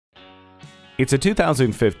It's a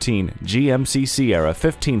 2015 GMC Sierra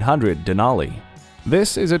 1500 Denali.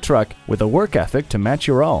 This is a truck with a work ethic to match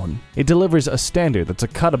your own. It delivers a standard that's a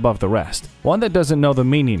cut above the rest, one that doesn't know the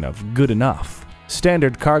meaning of good enough.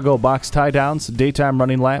 Standard cargo box tie-downs, daytime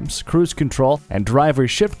running lamps, cruise control, and driver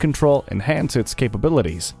shift control enhance its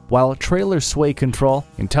capabilities, while trailer sway control,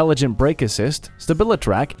 intelligent brake assist,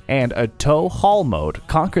 StabiliTrak, and a tow haul mode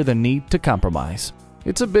conquer the need to compromise.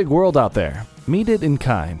 It's a big world out there. Meet it in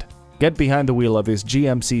kind. Get behind the wheel of this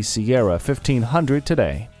GMC Sierra 1500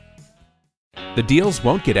 today. The deals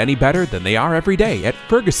won't get any better than they are every day at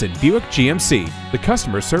Ferguson Buick GMC. The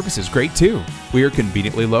customer service is great too. We are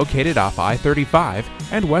conveniently located off I-35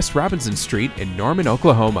 and West Robinson Street in Norman,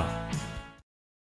 Oklahoma.